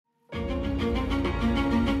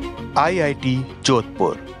IIT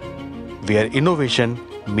Jodhpur, where innovation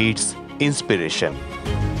meets inspiration,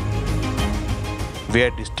 where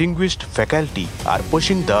distinguished faculty are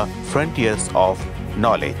pushing the frontiers of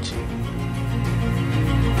knowledge,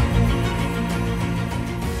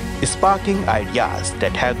 sparking ideas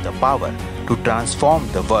that have the power to transform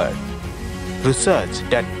the world, research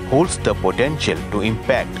that holds the potential to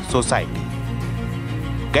impact society.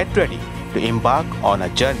 Get ready to embark on a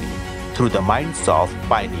journey through the minds of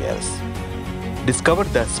pioneers. Discover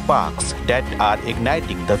the sparks that are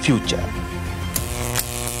igniting the future.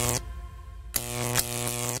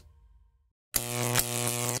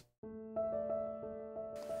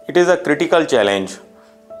 It is a critical challenge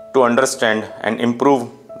to understand and improve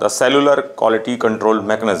the cellular quality control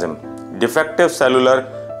mechanism. Defective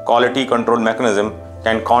cellular quality control mechanism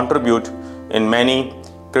can contribute in many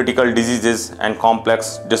critical diseases and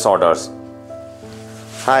complex disorders.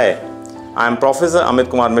 Hi, I am Professor Amit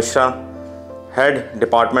Kumar Mishra, Head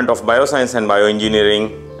Department of Bioscience and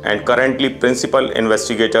Bioengineering and currently Principal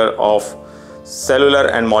Investigator of Cellular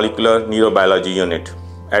and Molecular Neurobiology Unit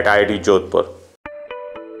at IIT Jodhpur.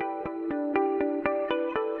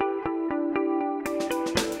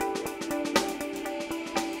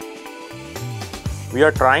 We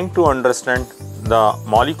are trying to understand the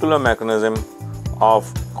molecular mechanism of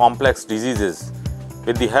complex diseases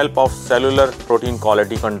with the help of cellular protein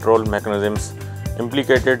quality control mechanisms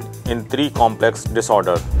implicated in 3 complex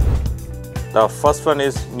disorders. The first one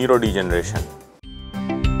is neurodegeneration.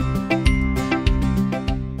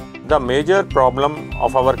 The major problem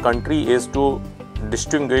of our country is to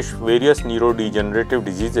distinguish various neurodegenerative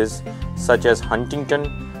diseases such as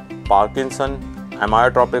Huntington, Parkinson,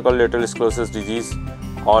 amyotrophic lateral sclerosis disease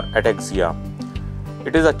or ataxia.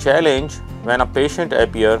 It is a challenge when a patient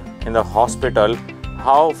appears in the hospital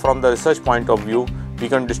how from the research point of view we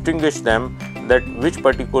can distinguish them that which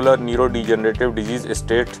particular neurodegenerative disease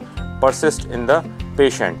state persist in the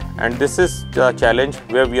patient, and this is the challenge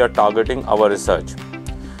where we are targeting our research.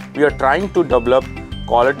 We are trying to develop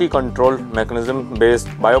quality control mechanism based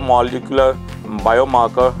biomolecular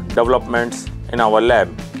biomarker developments in our lab.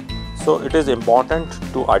 So it is important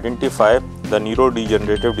to identify the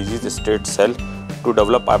neurodegenerative disease state cell to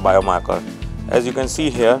develop a biomarker. As you can see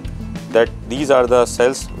here that these are the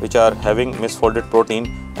cells which are having misfolded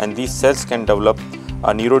protein, and these cells can develop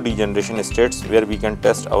a neurodegeneration states where we can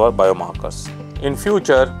test our biomarkers. In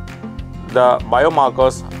future, the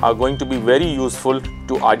biomarkers are going to be very useful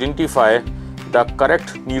to identify the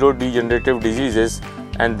correct neurodegenerative diseases,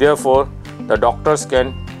 and therefore the doctors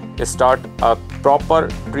can start a proper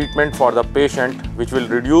treatment for the patient which will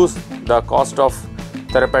reduce the cost of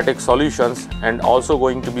therapeutic solutions and also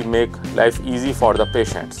going to be make life easy for the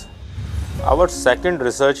patients. Our second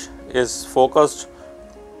research is focused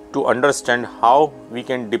to understand how we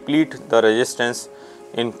can deplete the resistance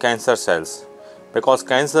in cancer cells, because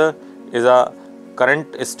cancer is a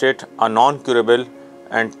current state a non-curable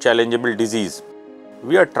and challengeable disease.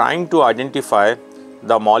 We are trying to identify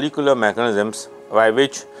the molecular mechanisms by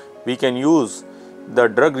which we can use the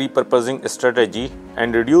drug repurposing strategy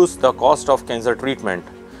and reduce the cost of cancer treatment.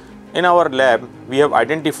 In our lab, we have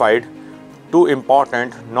identified 2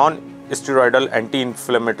 important non-steroidal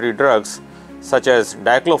anti-inflammatory drugs such as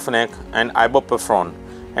diclofenac and ibuprofen,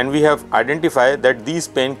 and we have identified that these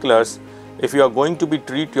painkillers, if you are going to be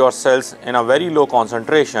treat your cells in a very low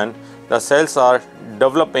concentration, the cells are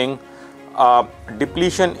developing a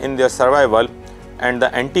depletion in their survival and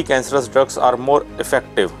the anti-cancerous drugs are more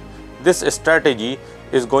effective. This strategy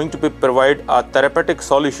is going to provide a therapeutic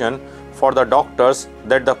solution for the doctors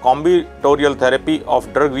that the combinatorial therapy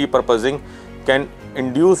of drug repurposing can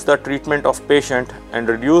induce the treatment of patient and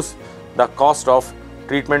reduce the cost of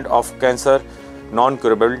treatment of cancer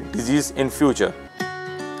non-curable disease in future.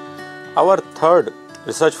 Our third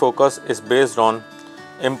research focus is based on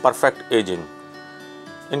imperfect aging.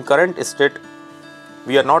 In current state,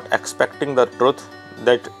 we are not expecting the truth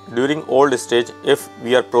that during old stage, if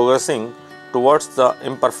we are progressing towards the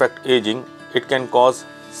imperfect aging, it can cause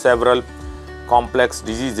several complex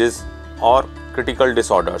diseases or critical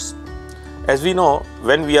disorders. As we know,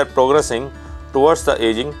 when we are progressing towards the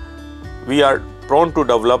aging, we are prone to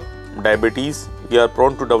develop diabetes, we are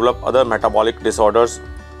prone to develop other metabolic disorders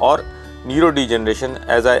or neurodegeneration,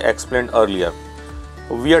 as I explained earlier.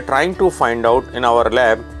 We are trying to find out in our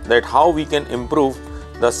lab that how we can improve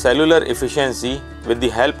the cellular efficiency with the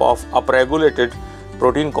help of upregulated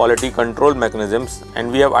protein quality control mechanisms,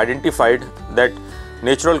 and we have identified that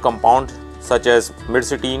natural compounds such as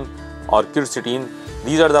myrcene or quercetin,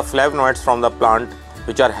 these are the flavonoids from the plant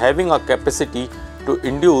which are having a capacity to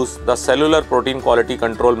induce the cellular protein quality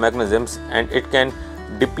control mechanisms, and it can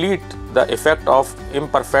deplete the effect of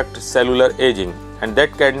imperfect cellular aging, and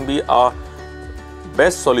that can be a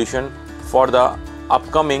best solution for the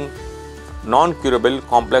upcoming non-curable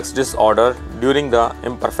complex disorder during the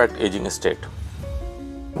imperfect aging state.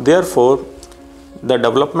 Therefore, the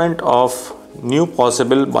development of new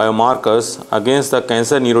possible biomarkers against the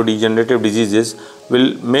cancer neurodegenerative diseases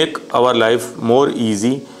will make our life more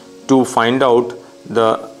easy to find out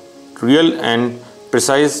the real and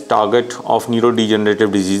precise target of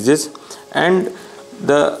neurodegenerative diseases, and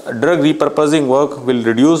the drug repurposing work will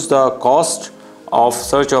reduce the cost of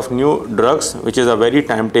search of new drugs, which is a very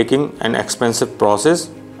time taking and expensive process,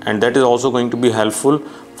 and that is also going to be helpful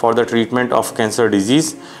for the treatment of cancer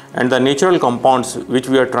disease. And the natural compounds which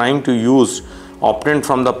we are trying to use obtained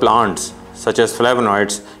from the plants such as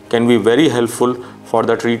flavonoids can be very helpful for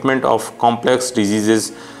the treatment of complex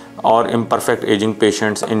diseases or imperfect aging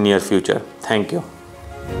patients in near future. Thank you.